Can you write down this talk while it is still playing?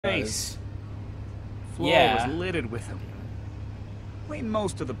face. Floor Yeah. was littered with them. Cleaned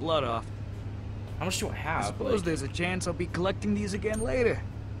most of the blood off. How much do I have? I suppose there's a chance I'll be collecting these again later.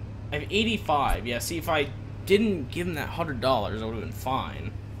 I have 85. Yeah, see, if I didn't give him that $100, I would have been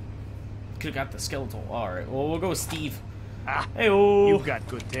fine. Could have got the skeletal. Alright, well, we'll go with Steve. Ah, Hey-oh. you've got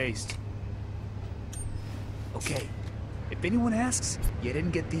good taste. Okay, if anyone asks, you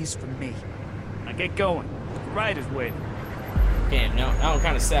didn't get these from me. Now get going. The rider's waiting. Damn, now I'm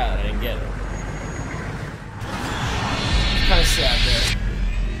kind of sad I didn't get it. Kind of sad there.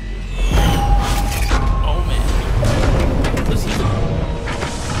 Oh, man. What's he doing?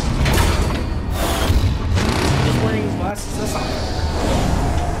 Just wearing his glasses? That's not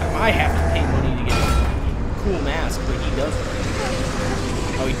fair. I have to pay money to get a cool mask, but he doesn't.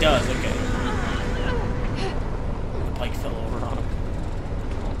 Oh, he does, okay. The bike fell over on him.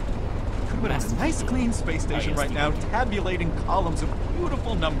 But it's a nice clean space station right now, tabulating columns of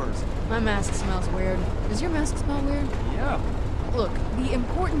beautiful numbers. My mask smells weird. Does your mask smell weird? Yeah. Look, the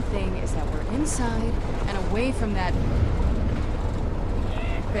important thing is that we're inside and away from that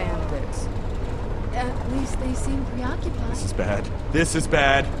bandit. At least they seem preoccupied. This is bad. This is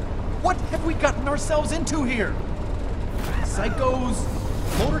bad. What have we gotten ourselves into here? Psychos,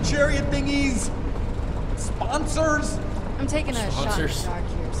 motor chariot thingies, sponsors. I'm taking a shot in the Sponsors. dark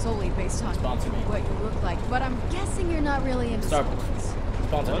here, solely based on Sponsor me. what you look like, but I'm guessing you're not really into Start. sports.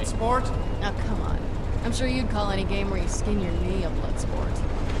 Sponsor me. Blood sport? Now, come on. I'm sure you'd call any game where you skin your knee a blood sport.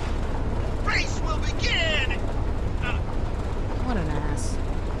 Race will begin! What an ass.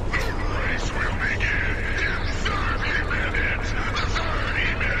 Race will begin in 30 minutes!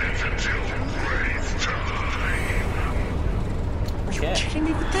 30 minutes until race time! Are you Okay. kidding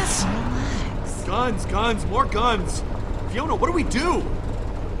me with this? Relax. Guns, guns, more guns. Fiona, what do we do?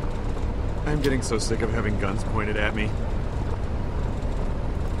 I'm getting so sick of having guns pointed at me.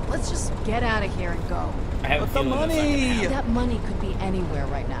 Let's just get out of here and go. I have a But the feeling that's not gonna money! happen. That money could be anywhere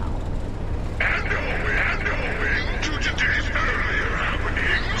right now. And owing to today's earlier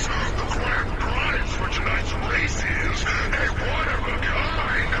happenings, the grand prize for tonight's race is a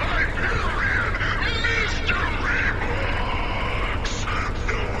one-of-a-kind Hyperion mystery box!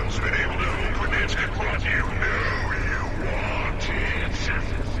 No one's been able to open it, but you know you want it!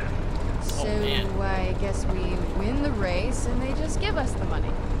 So man. I guess we win the race and they just give us the money.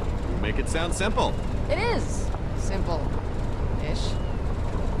 You make it sound simple. It is simple-ish.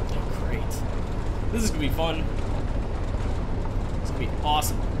 Oh, great. This is gonna be fun. It's gonna be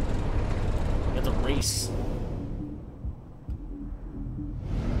awesome. It's a race.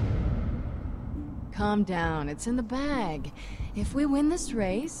 Calm down, it's in the bag. If we win this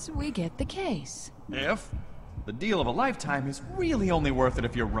race, we get the case. If the deal of a lifetime is really only worth it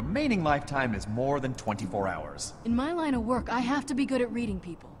if your remaining lifetime is more than 24 hours. In my line of work, I have to be good at reading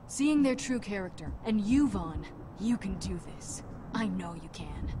people, seeing their true character. And you, Vaughn, you can do this. I know you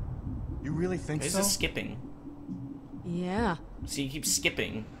can. You really think This so? is skipping. Yeah. See, you keep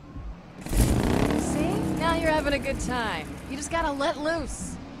skipping. See? Now you're having a good time. You just gotta let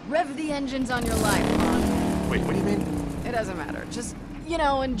loose. Rev the engines on your life, Vaughn. Wait, what do you mean? It doesn't matter. Just,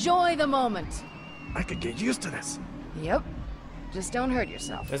 enjoy the moment. I could get used to this. Yep. Just don't hurt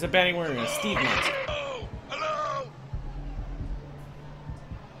yourself. There's a bandit wearing a Steve mask. Oh, hello!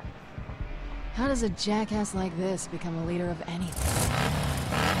 How does a jackass like this become a leader of anything?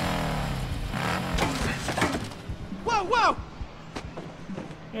 Whoa, whoa!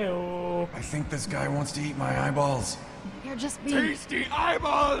 Hey-oh. I think this guy wants to eat my eyeballs. You're just being... Tasty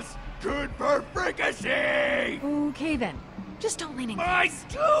eyeballs! Good for fricassee! Okay then. Just don't lean in. My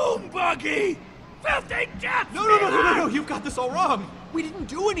doom buggy! Filthy death! No, you've got this all wrong! We didn't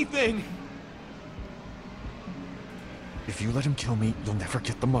do anything! If you let him kill me, you'll never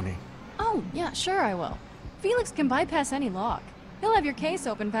get the money. Oh, yeah, sure I will. Felix can bypass any lock. He'll have your case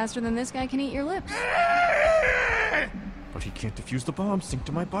open faster than this guy can eat your lips. But he can't defuse the bomb synced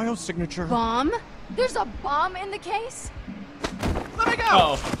to my biosignature. Bomb? There's a bomb in the case? Let me go!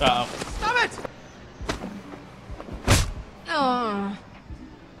 Oh, uh-oh. Stop it! Oh.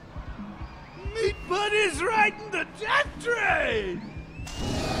 Meat Buddy's riding the death train!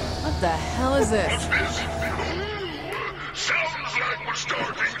 What the hell is this? Sounds like we're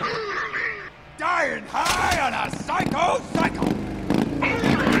starting early! Dying high on a psycho cycle!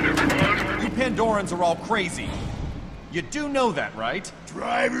 Alright, everyone! You Pandorans are all crazy. You do know that, right?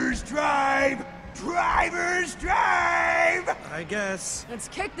 Drivers drive! Drivers drive! I guess. Let's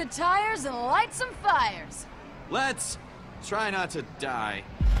kick the tires and light some fires. Let's try not to die.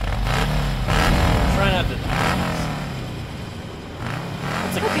 Try not to.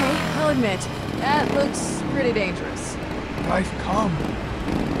 It's like Okay, I'll admit, that looks pretty dangerous. I've come.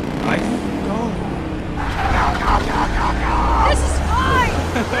 I know. This is fine!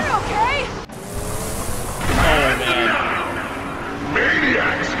 We're okay! Oh, man.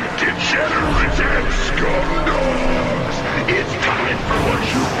 Maniacs, degenerates, and scumdogs! It's time for what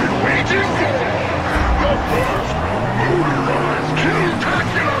you've been waiting for! The first motorized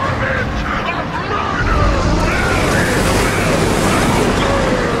kill-tacular event of murder!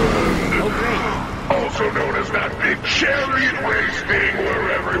 Oh, great. Also known as that big chariot race thing where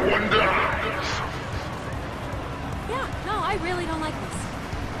everyone dies. Yeah, no, I really don't like this.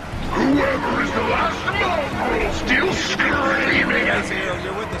 Whoever is the last mongrel still screaming at me,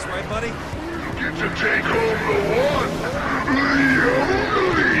 You're with us, right, buddy? you get to take home the one, the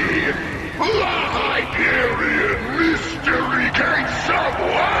only, the Hyperion Mystery Gates of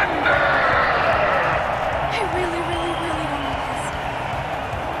Wonder! I really, really, really don't like this.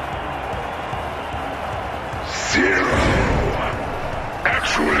 Zero.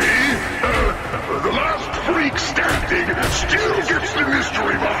 Actually, the last freak standing still gets the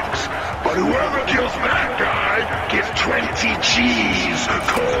mystery box. But whoever kills that guy gets 20 G's,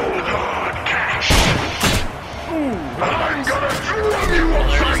 cold hard cash. I'm gonna drum you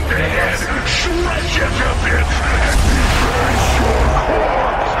upside the head, shred you to bits, and replace your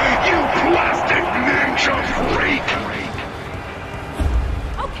corpse, you plastic ninja freak!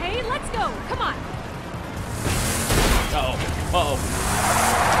 Okay, let's go. Come on. Uh-oh. Uh-oh.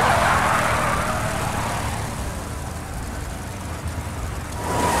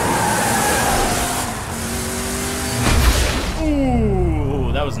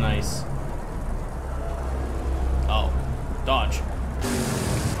 Ooh, that was nice. Oh, dodge.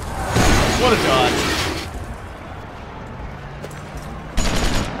 What a dodge.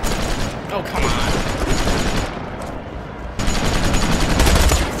 Oh, come on.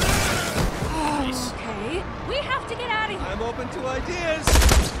 Nice. Okay, we have to get out of here. I'm open to ideas.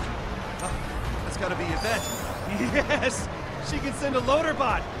 Oh, that's gotta be Yvette. Yes! She can send a loader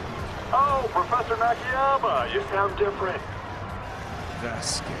bot. Oh, Professor Nakayama, you sound different.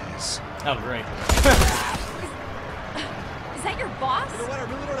 Vasquez. Oh, great. Is that your boss? You know what? I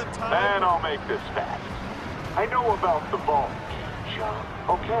really don't have time. And I'll make this fast. I know about the vault job,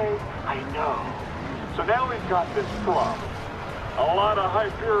 okay? I know. So now we've got this problem. A lot of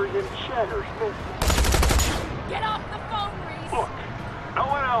Hyperion cheddars missing. Get off the phone, Reese. Look, no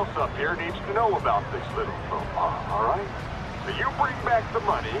one else up here needs to know about this little faux pas, all right? So you bring back the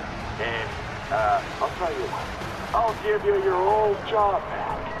money, and, I'll tell you what. I'll give you your old job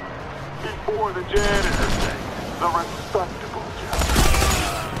back. Before the janitor thing, the respectable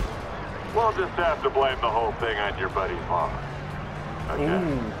job. We'll just have to blame the whole thing on your buddy Vaughn. Okay?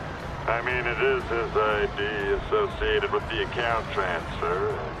 Ooh. I mean, it is his ID associated with the account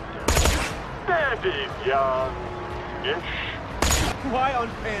transfer, and he's young-ish. Why on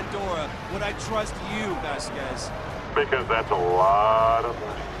Pandora would I trust you, Vasquez? Because that's a lot of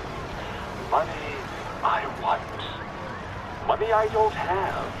money. Money I want. Money I don't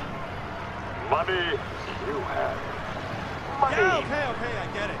have. Money you have. Money. Yeah, okay, I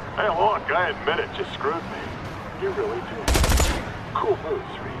get it. Hey, look, I admit it, you screwed me. You really did. Cool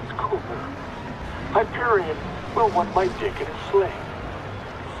moves, Reese, cool moves. Hyperion will want my dick in a sling.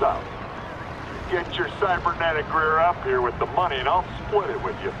 So, get your cybernetic rear up here with the money and I'll split it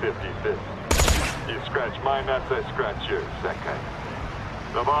with you 50-50. You scratch my nuts, I scratch yours, that kind of thing.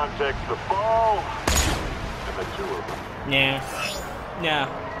 Devon takes the fall, and the two of them. Nah. Nah.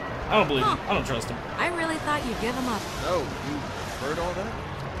 I don't believe him. I don't trust him. I really thought you'd give him up. Oh, you heard all that?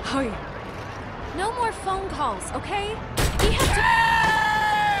 Oh, yeah. No more phone calls, okay? We have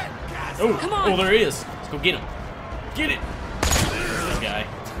to... Oh, Come on. oh, there he is. Let's go get him. Get it. There's this guy.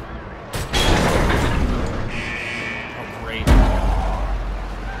 Oh, great.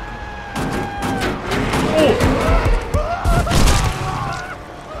 Oh!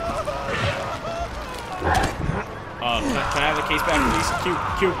 Can I have the case back, please?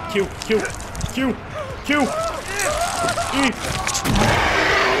 Q.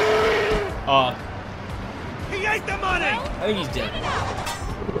 He ate the money! I think he's dead.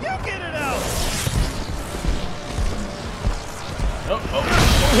 You get it out!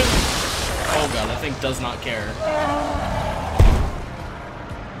 Oh god, that thing does not care.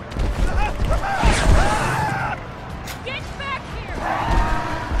 Get back here!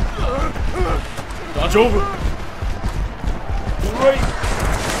 Dodge over. Right.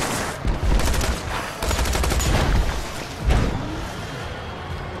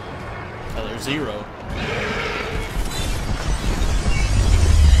 Oh, there's zero.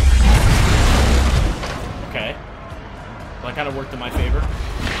 Okay. Well, that kind of worked in my favor.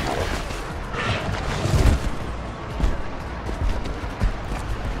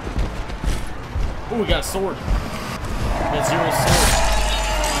 Oh, we got a sword. We got Zero's sword.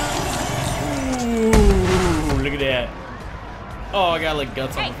 Ooh, look at that. Oh, I got like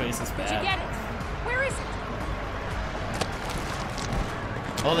guts on my face. That's Did you bad. get it? Where is it?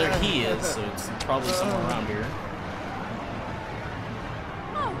 Oh, there he is. So it's probably somewhere around here.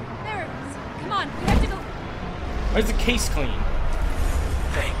 Oh, there it is. Come on, we have to go. Where's the case clean?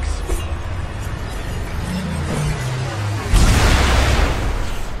 Thanks.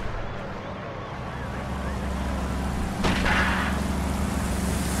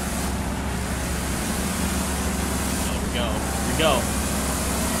 Here we go.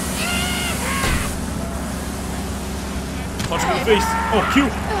 Punch him in the face. Oh, Q.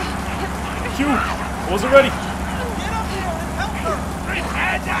 Q. Wasn't ready. Get up here and help her!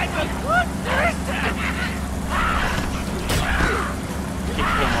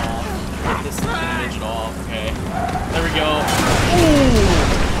 Kick him off. Get this midget off. Okay. There we go. Ooh.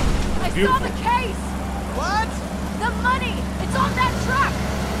 I Beautiful. saw the case. What? The money. It's on that truck.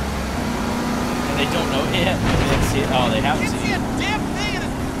 And they don't know it yet. Maybe they didn't see it. Oh, they haven't Can't seen see a it. damn thing in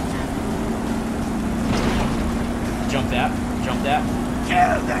his... Jump that. Jump that.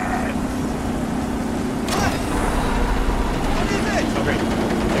 Kill them! What? What is it? Oh, great.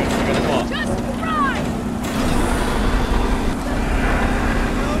 They're gonna fall. Just drive.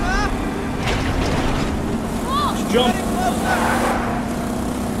 Nova? Look. Jump. Getting closer!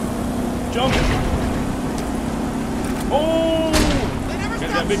 Jump. Oh. They never Get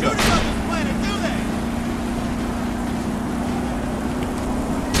stop that big shooting up. on this planet, do they?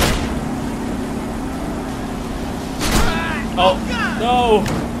 Oh. God! No.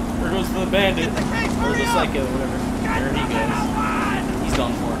 There goes the bandit. Get the case, Or hurry the up! psycho, whatever. There he goes. He's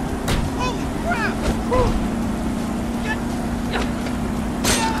done for. Holy crap! Get...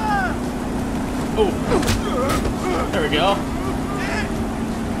 Ah! Oh. There we go. Dan!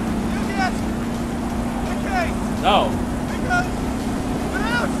 You get... the case! No. Because...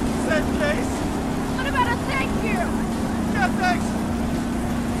 without said case... What about a thank you? Yeah, thanks!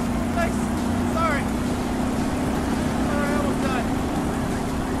 Thanks! Sorry. Sorry, I almost died.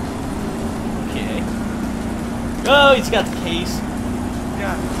 Okay. Oh, he's got the case.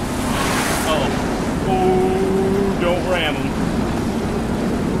 Yeah. Oh. Oh, don't ram him.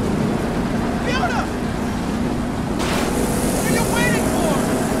 Fiona! What are you waiting for?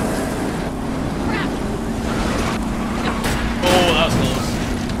 Crap. Oh, that was close.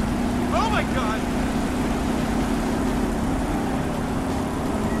 Oh my god!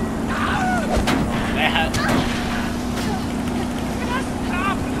 That.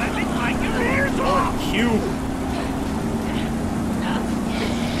 Stop and let me bite your ears off! Q.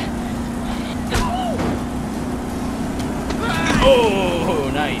 Oh,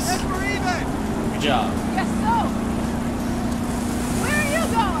 nice. Yes, we're even! Good job. Guess so. Where are you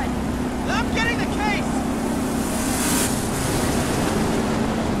going? I'm getting the case!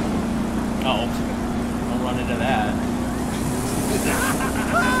 Oh, don't run into that.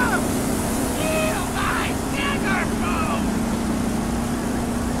 Ah! Ew, my finger phone!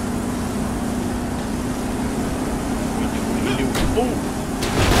 We do. Oh,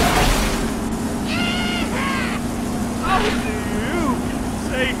 Only you can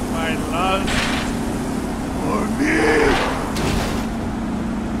save my love. For me!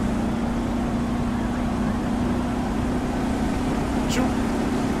 shoot.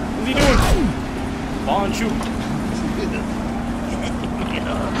 What's he doing? Bond, shoot.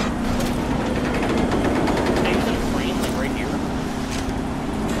 Hey, is that a frame like right here?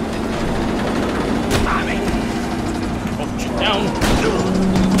 Oh, shit, down.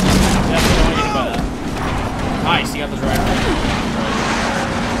 Definitely don't want to get hit by that. Nice, you got the driver.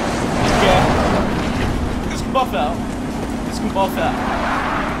 Okay. This can buff out. This can buff out.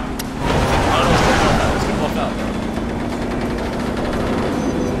 I don't know what's going on. This can buff out.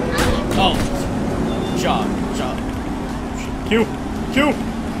 Oh. Job. Q.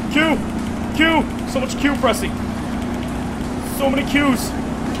 So much Q pressing. So many Qs.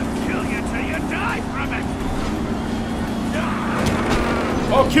 Kill you till you die from it!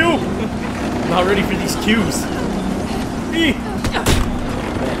 Oh, Q. Not ready for these Qs. E.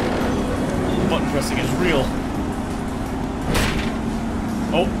 Button pressing is real.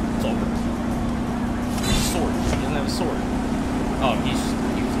 Oh, it's over. Sword. He doesn't have a sword. Oh, he's just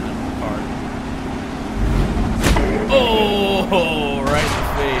using that card. Oh, right in the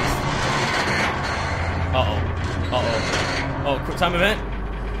face. Uh-oh. Oh, quick time event?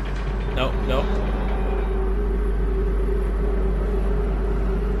 No.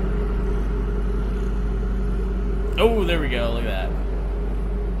 Oh, there we go. Look at that.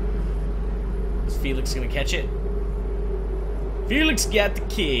 Is Felix gonna catch it? Felix got the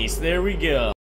case. There we go.